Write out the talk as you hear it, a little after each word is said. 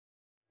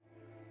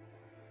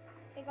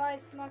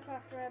Guys, mw2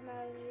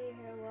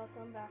 here,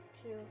 welcome back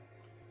to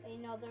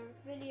another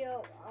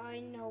video. I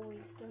know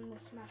we've done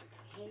this map.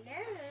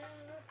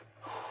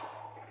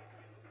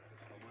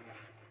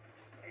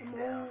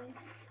 Hello.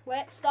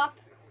 Wait, stop.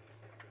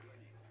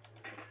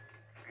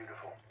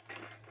 Beautiful.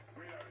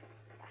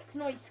 That's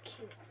nice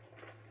kill.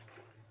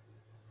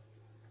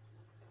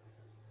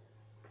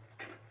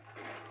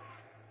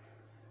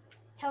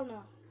 Hell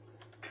no.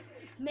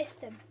 Missed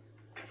him.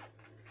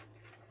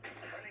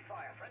 Friendly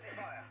fire, friendly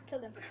fire.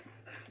 Killed him.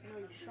 No,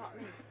 you shot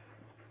me.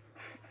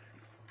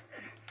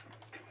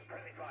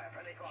 Friendly fire,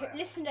 friendly Here, fire.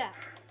 listen to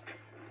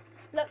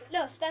that.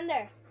 Look, stand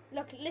there.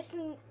 Look,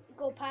 listen,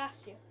 go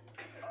past you.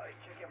 Alright,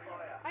 check your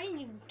fire. I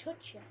didn't even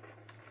touch you.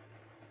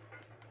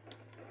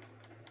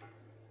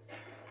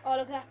 Oh,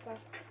 look at that guy.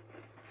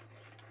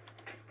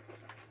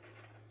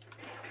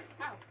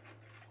 Ow.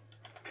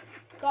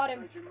 Got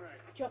him.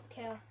 Jump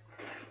kill.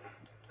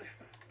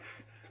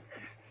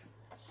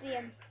 See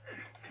him.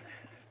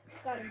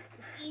 Got him.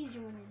 It's easy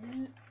when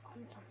you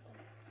on something.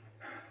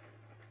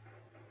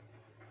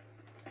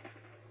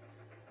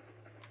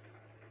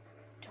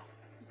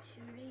 It's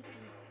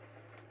shuriken.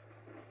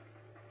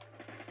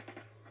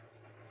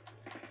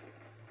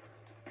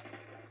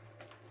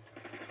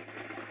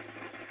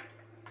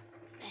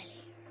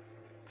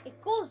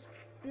 It goes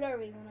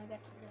blurry when I get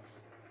to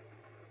this.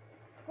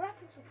 The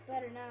graphics look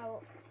better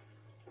now.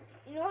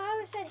 You know how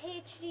I said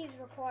HD is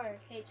required?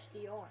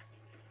 HDR.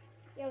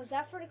 Yeah, was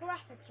that for the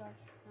graphics or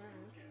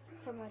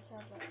for my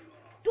tablet?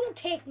 Don't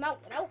take them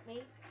out without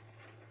me.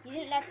 You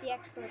didn't let the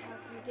expert help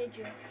you, did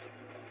you?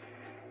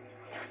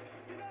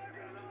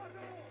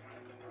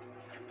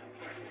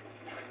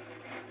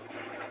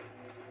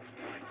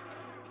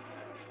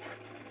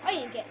 I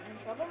ain't getting in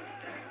trouble.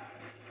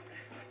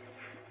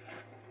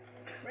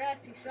 Ref,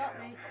 you shot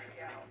me.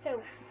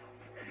 Who?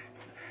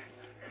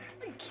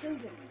 I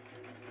killed him.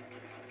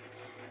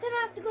 Then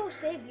I have to go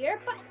save your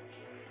butt.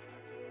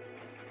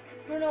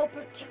 For no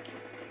particular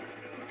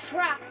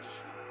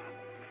trapped.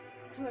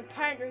 So my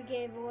partner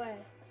gave away.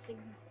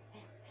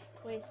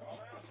 Wait a second.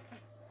 I'm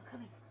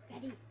coming.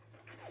 Daddy.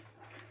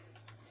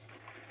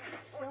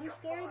 Some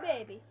scary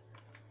baby.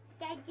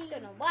 Daddy.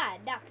 Don't know why I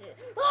adopted it.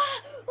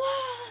 Ah!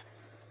 Ah!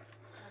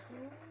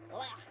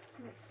 Ah!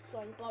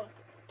 Sorry, blow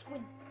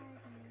twin.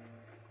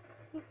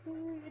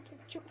 It's a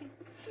Chucky.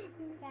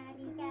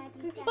 Daddy,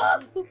 daddy, Ah!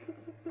 daddy.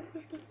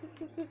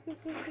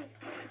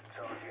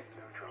 Target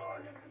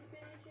neutralized.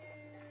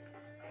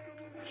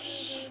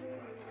 Shh.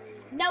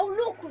 Now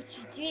look what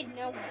you did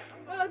now.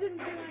 Oh, I didn't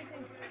do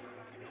anything.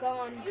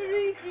 Gone.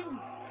 Shuriken.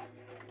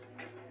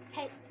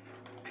 Hey,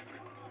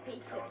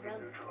 Patient, Target bro.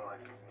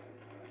 neutralized.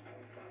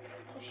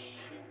 push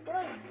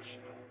branch.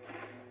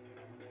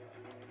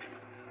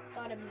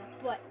 Got him in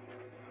the butt.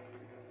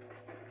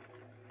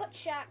 Butt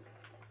shot.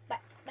 But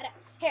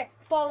here,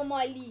 follow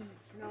my lead.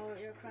 No,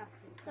 your crap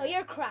is Oh,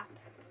 you're crap.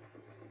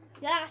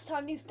 Last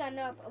time you stand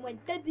up and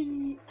went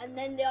daddy, and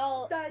then they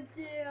all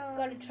Daddy.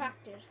 got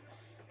attracted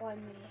by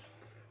me.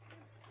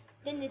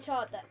 Then they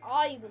thought that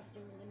I was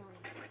doing the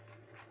noise.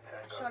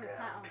 I shot his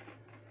hat off.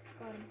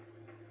 Got him.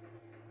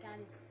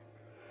 Daddy.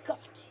 Got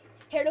it.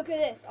 Here, look at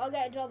this. I'll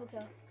get a double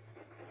kill.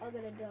 I'll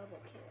get a double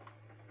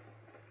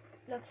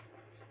kill. Look.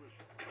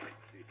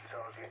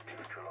 Target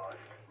neutralized.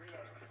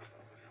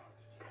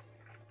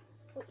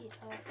 What you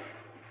talk?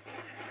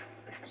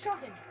 Shot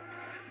him.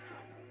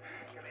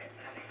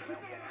 Come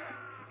here.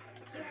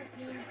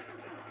 Kill him.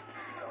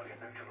 Target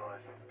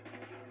neutralized.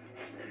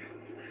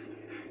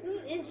 Who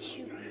is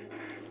shooting?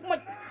 Oh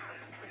my!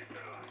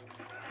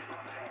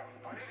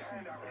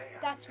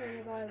 That's where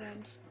the guy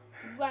went.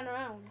 He ran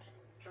around.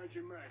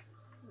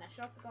 I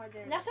shot the guy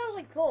there. And that sounds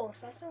like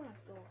Ghost. I sound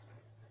like Ghost.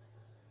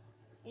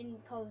 In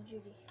Call of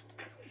Duty.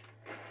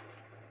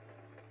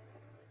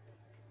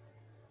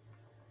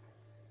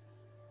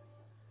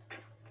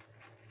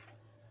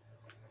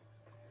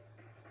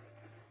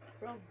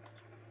 Bro.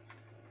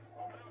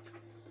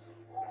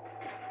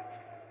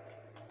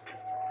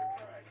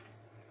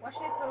 Watch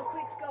this for a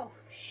quick scope.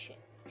 Shit.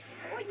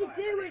 What are you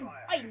doing?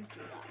 I didn't do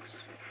that.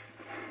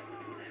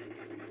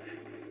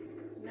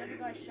 Another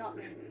guy shot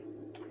me.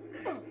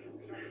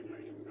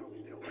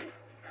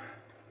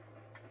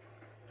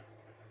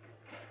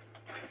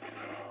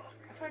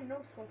 I tried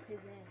no scope his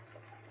ass.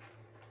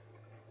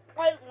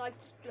 I don't like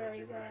this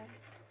blurry guy.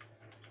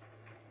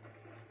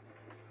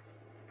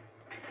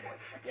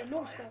 Yeah,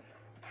 no scope.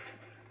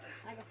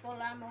 I got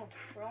full ammo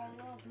for all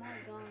of my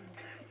guns.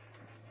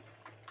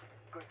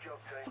 Good job,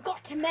 team.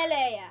 Forgot to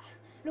melee ya.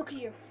 Look at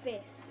your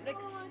face. Like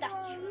a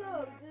statue.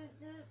 Look,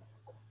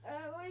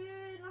 will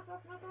you knock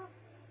off?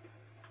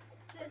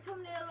 The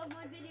thumbnail of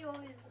my video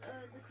is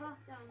the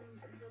cross down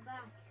the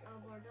back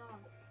of our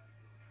dog.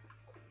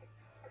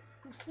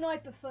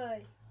 Sniper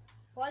furry.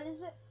 What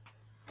is it?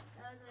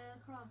 The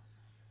cross.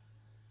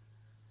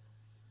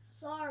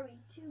 Sorry,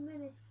 2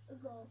 minutes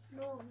ago.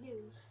 No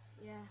views.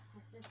 Yeah,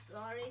 I said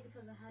sorry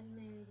because I hadn't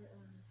made.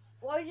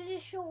 Why did you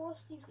show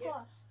us these Yeah.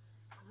 cross?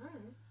 I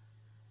don't know.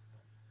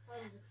 I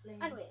was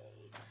explaining.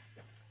 Anyways.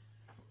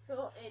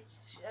 So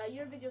it's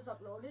your video's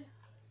uploaded.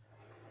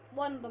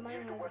 One of the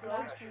main ones. The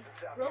last one.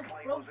 Rough,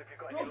 rough, rough.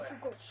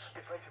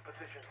 Defensive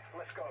position.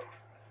 Let's go.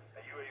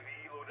 A UAV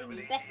loaded with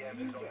Invest AGMs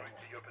in is en it. route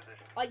to your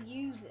position. I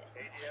use it.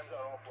 AGMs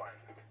are offline.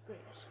 Great.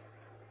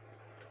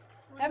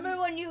 Remember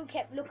when you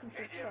kept looking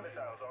for AGM trucks?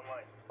 missiles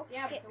online.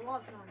 Yeah, Okay. but there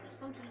was none. There's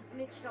something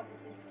glitched up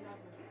with this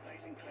level.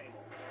 Placing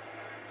Claymore.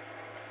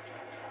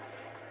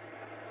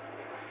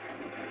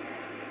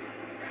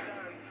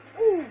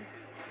 Ooh!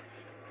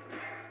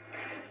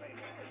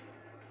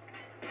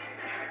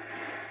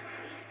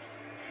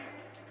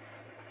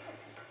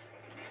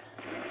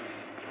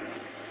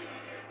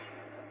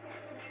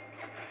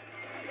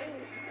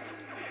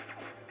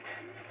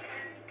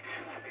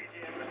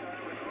 AGM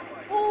missile is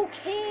online.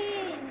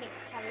 Okay,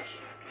 McTavish.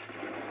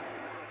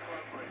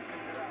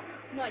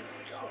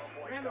 Nice kill.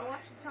 Remember,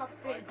 watch the top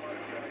screen.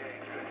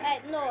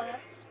 No,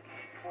 that's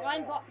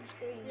mine bottom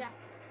screen. Yeah,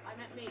 I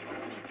meant me.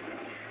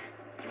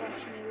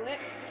 Watch me whip.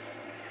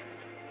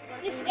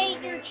 This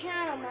ain't your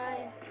channel,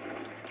 man.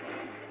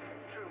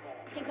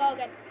 I think I'll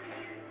get.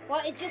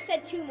 Well, it just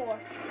said 2 more.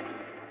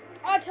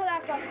 Oh, till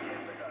that got.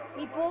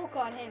 We both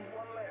got him.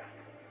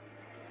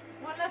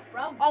 One left,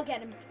 bro. I'll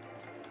get him.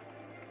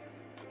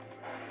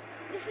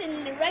 This is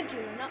an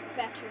irregular, not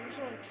veteran. It's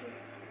only 2.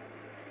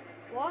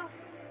 What?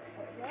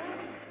 What?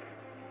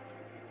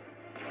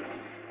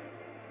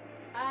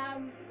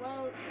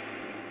 Well,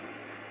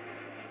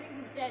 I think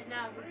he's dead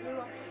now. We blew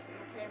up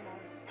the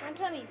claymores. Don't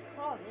tell me he's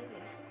crawling, is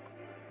he?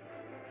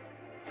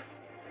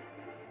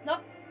 No.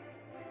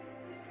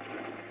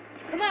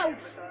 Come out!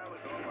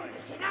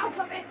 Get out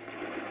of it!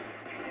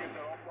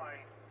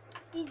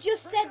 He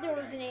just said there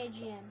was an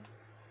AGM.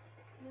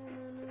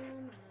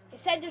 It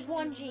said there's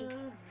 1G.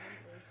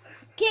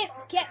 Get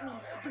me,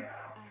 stupid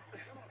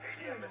ass.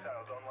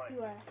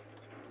 You are.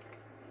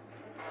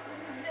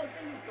 His little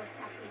fingers go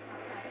tap, tap,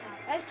 tap, tap.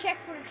 Let's check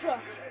for the truck.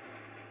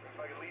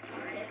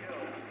 Okay.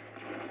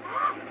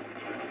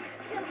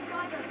 Kill the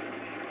driver.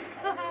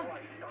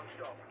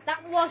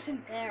 That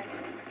wasn't there.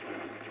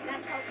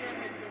 That truck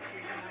never existed,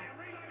 you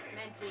know.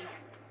 Meant G.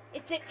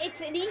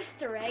 It's an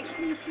Easter egg.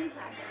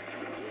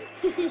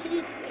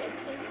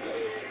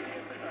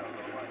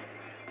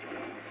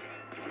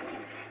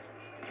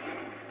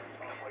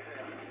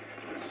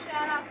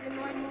 Shout out to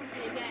Noy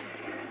Murphy again.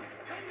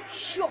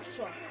 Shut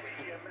up.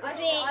 This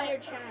ain't your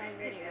channel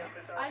video.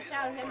 I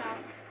shouted him out.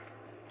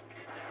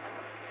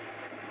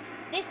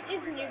 This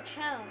isn't your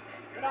channel.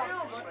 Get I know,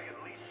 off. but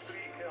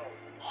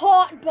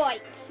Hot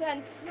bites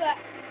and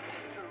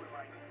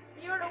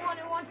you're the one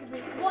who wanted me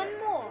to. one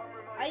more.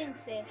 I didn't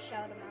say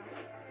shout him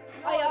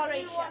out. No, I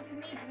already you wanted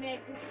me to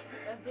make this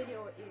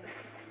video with you.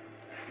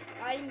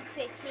 I didn't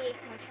say take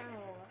my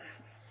channel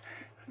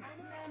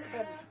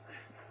over.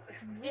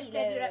 If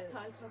Deadly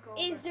Reptile took over.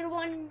 Is there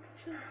one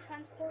true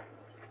transport?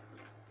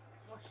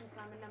 Watch this,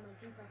 I'm in number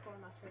 3.4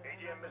 my screen.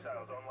 AGM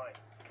missiles online.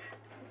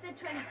 It said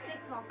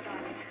 26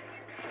 hostiles.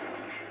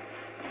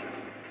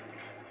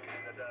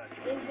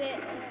 Is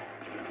it?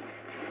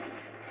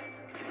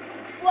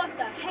 What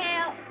the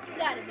hell? It's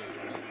gotta be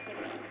an Easter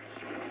egg.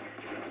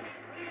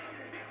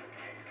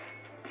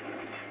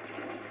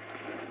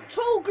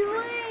 Throw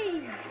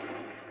grenades!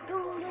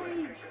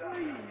 Grenades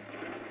free!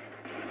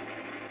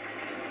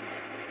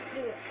 Do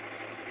it.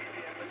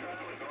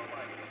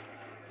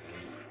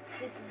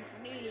 This is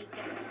really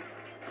good.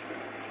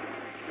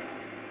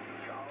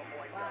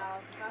 Wow,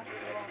 it's about to go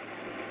off.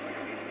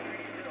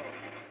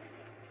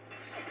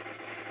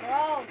 They're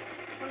all in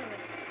front of us.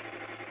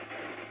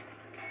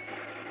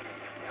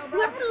 Oh, bro.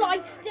 Whoever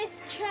likes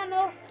this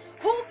channel,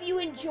 hope you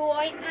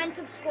enjoy and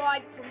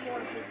subscribe for more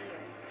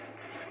videos.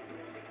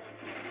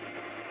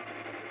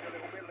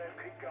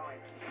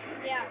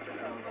 Yeah,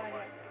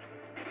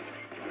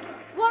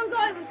 one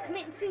guy was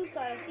committing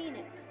suicide. I've seen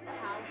it.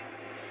 How?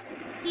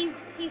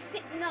 He's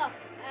sitting up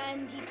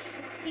and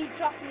he's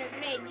dropping a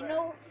grenade. You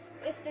know,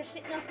 if they're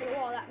sitting up at a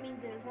wall, that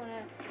means they're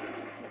gonna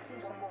commit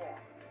suicide.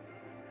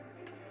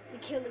 They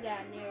kill the guy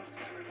nearest.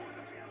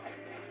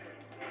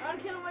 I'm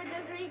killing my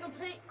Desert Eagle,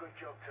 please. Good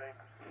job, team.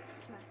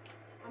 Smack.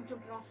 I'm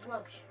jumping off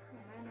slow.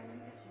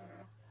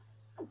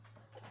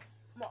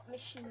 What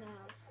mission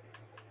now?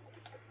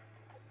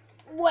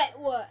 Wet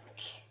work.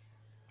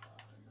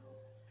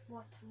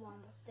 What's wrong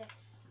with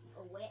this?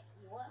 A wet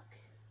work?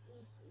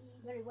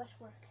 Very wet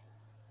work.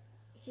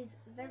 It is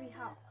very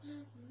hot.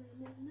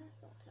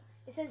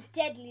 It says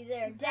deadly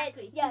there.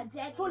 Exactly, Yeah,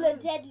 deadly full rooms. of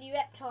deadly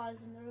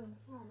reptiles in the room.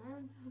 Oh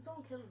man,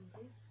 don't kill them,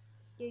 please.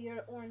 Yeah,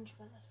 you're orange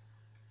fellas.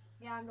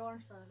 Yeah, I'm the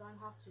orange fellas. I'm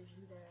hostage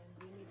in there,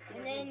 and we need to save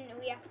And them. then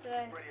we have to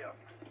Ready up.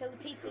 kill the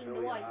people in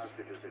the white.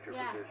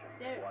 Yeah,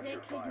 they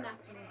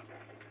kidnapped me.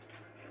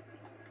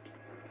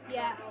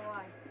 Yeah, I don't know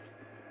why.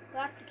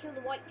 we'll have to kill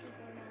the white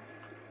people now.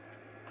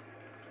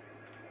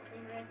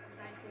 Being racist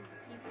against the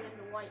people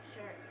in the white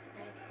shirt.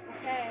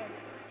 Okay? Okay.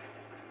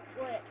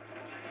 Wait.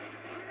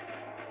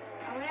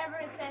 And whenever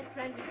it says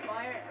friendly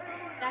fire,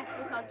 that's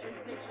because there's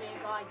literally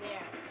a guy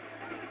there.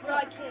 No,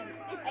 I killed him.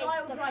 This I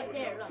guy was stuck right him.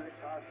 there, look.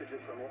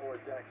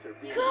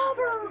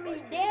 Cover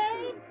me,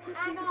 Dad!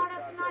 I got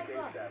a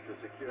sniper.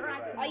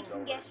 Dragon. I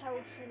can get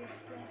out through this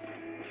place.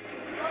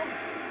 Go.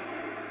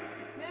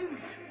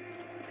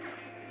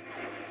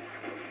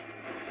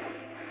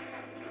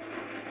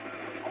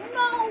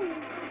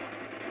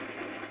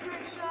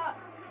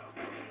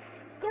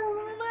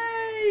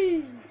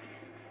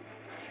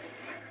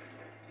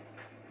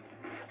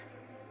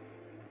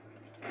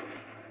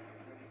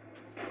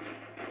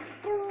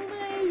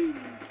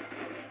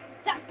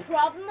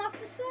 problem,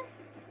 officer?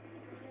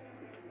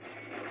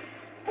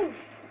 Ooh.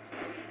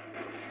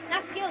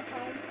 That skill's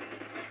home.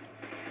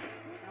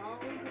 No.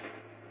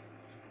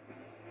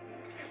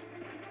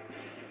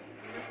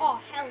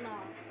 Oh, hell no.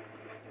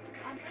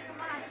 I'm bringing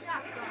my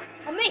shotgun.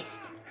 I missed.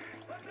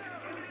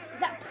 Is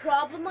that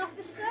problem,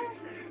 officer?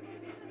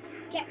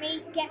 Get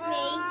me, get me.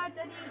 Ah,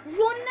 Daddy.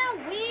 Run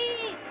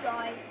away,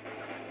 die.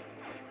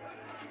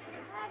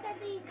 Ah,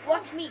 Daddy.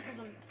 Watch me, because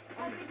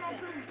I'm Daddy.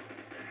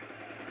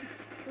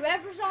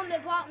 whoever's on the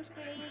bottom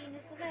screen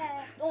is the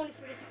best. Only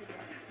for this video.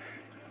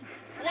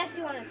 Unless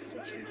you want to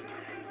switch control.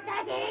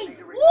 Daddy.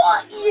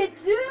 What are you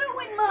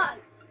doing, man?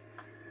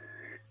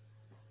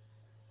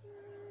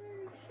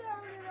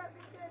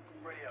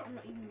 Radio. I'm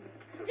not even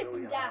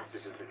flipping dash.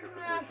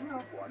 That's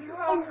no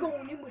I'm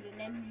going in with an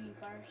MG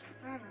version.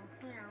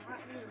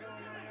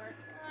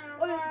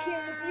 I don't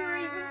care if you're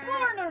even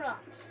born or not.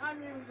 I'm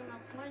using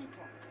a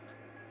sniper.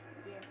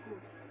 Yeah,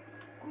 good.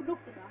 Good luck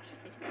with that.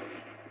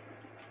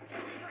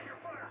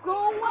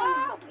 Go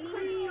out!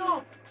 Quick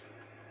stop.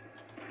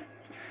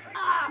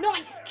 Ah,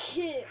 nice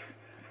kill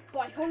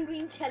by Hungry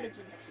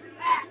Intelligence.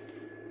 Ah.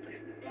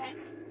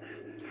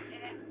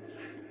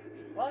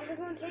 What was I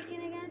going to take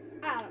in again?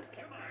 I don't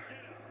care.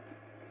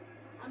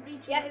 I'm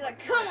breaching. Yeah, he's with like,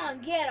 a come sniper.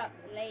 on, get up,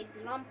 you lazy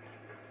lump.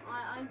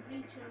 I'm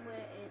breaching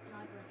with a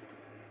sniper.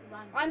 'Cause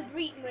I'm the best.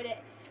 breaching with it.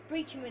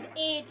 Breaching with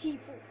AT4.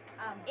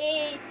 I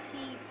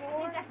AT4.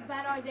 think that's a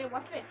bad idea.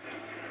 Watch this.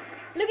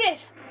 Look at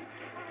this.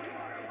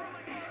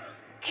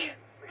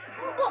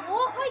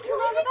 What? I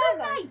killed all the bad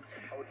guys.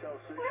 Right. Hotel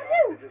 6, What do I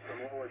do? hostages from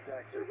lower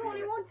decks It was are only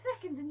being- 1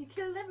 second and you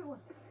killed everyone.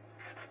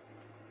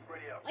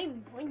 Radio.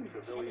 I'm Civilian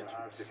intelligent.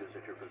 hostages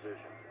at your position.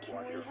 Can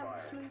Watch we your have a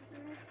fire. sniper?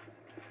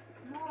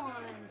 Come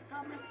on,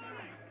 stop messing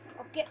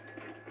around. Okay.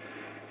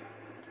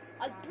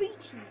 I was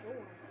breaching the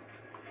door.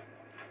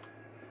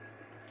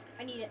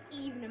 I need an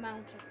even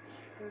amount of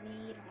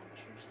grenade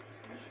launchers, you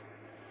see.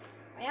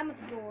 I am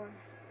at the door.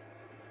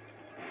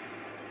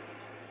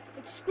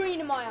 Which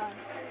screen am I on?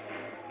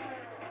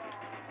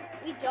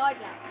 We died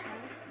last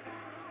time.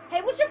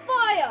 Hey, what's your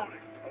fire?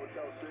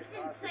 Hotel 6,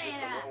 didn't say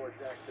hostages that. from lower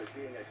decks are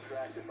being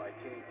extracted by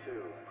Team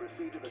 2.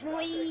 Proceed to the Can top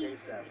deck we-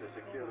 ASAP to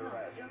secure the No,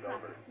 rest. you're Over.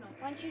 crap, it's not.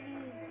 Why don't you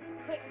do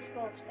quick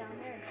scopes down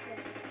there instead?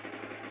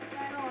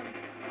 Hang on.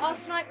 I'll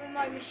snipe with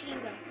my machine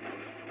gun.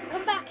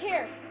 Come back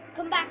here.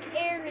 Come back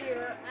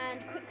earlier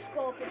and quick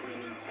scope if you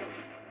need to.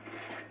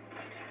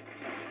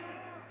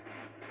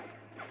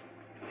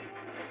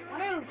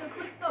 Move. So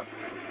quick stop,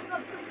 quick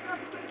stop, quick stop,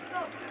 quick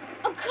stop.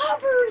 I'm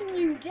covering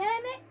you,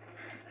 damn it!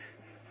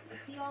 You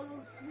see all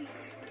those sweet.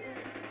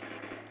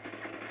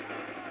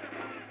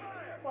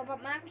 What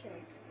about my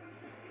kills?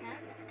 Huh?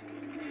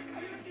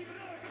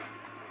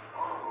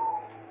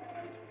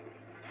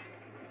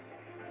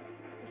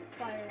 The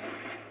fire.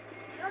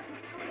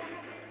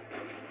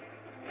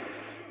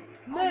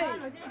 Man,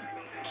 I Move! did.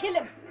 Kill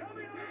him!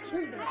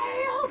 Kill him!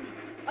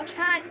 I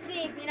can't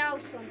save you now,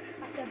 son.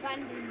 After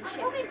abandoning the I'm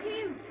ship. coming to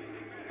you.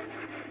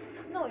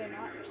 No, you're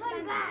not. You're Run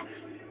standing. back.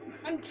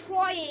 I'm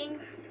trying.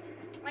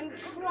 I'm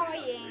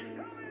trying.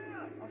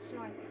 I'll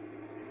snipe.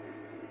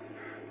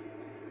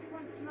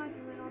 One sniper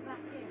went on back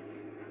here.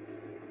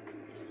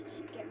 Just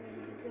to get rid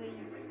of the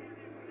guys.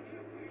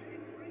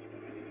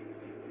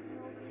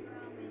 Nobody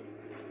around me.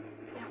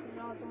 Yeah,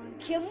 they're all going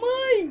to kill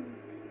me!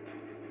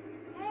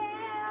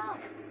 Help!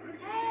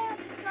 Help!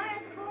 This guy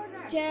at the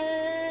corner.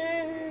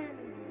 Dun,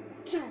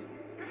 dun.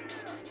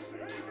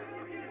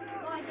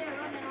 Guy there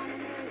running on the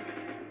move.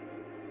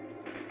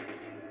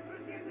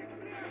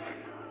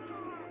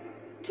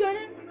 Dun.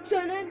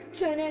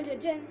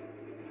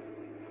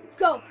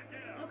 Go!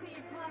 Look at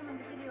your time on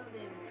the video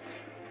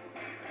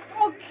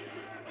there. Okay.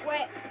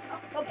 Wait,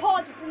 I'll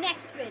pause it for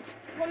next vid.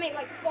 We'll make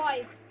like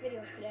 5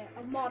 videos today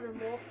of Modern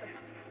Warfare.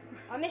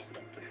 I missed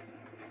it.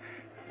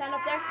 Stand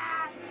up there.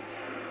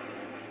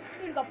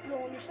 You got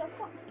blown yourself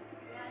up.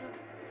 Yeah, I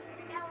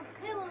know. That was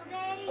cool,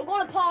 Daddy. I'm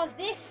gonna pause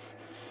this,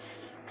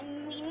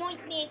 and we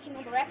might make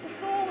another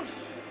episode.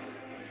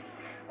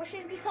 What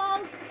should it be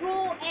called?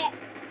 Pro at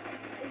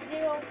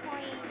 0.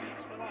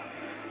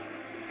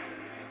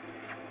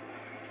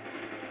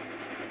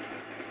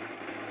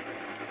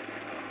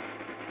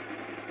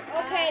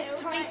 Okay, It it's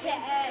was time like- to.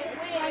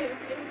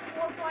 It was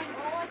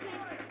 4.0, I think.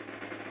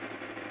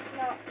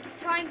 No, it's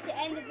time to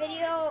end the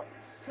video.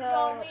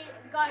 So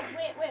guys,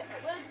 wait.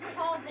 We'll just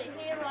pause it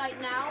here right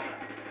now.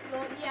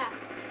 So yeah.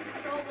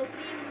 So we'll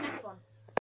see you in the next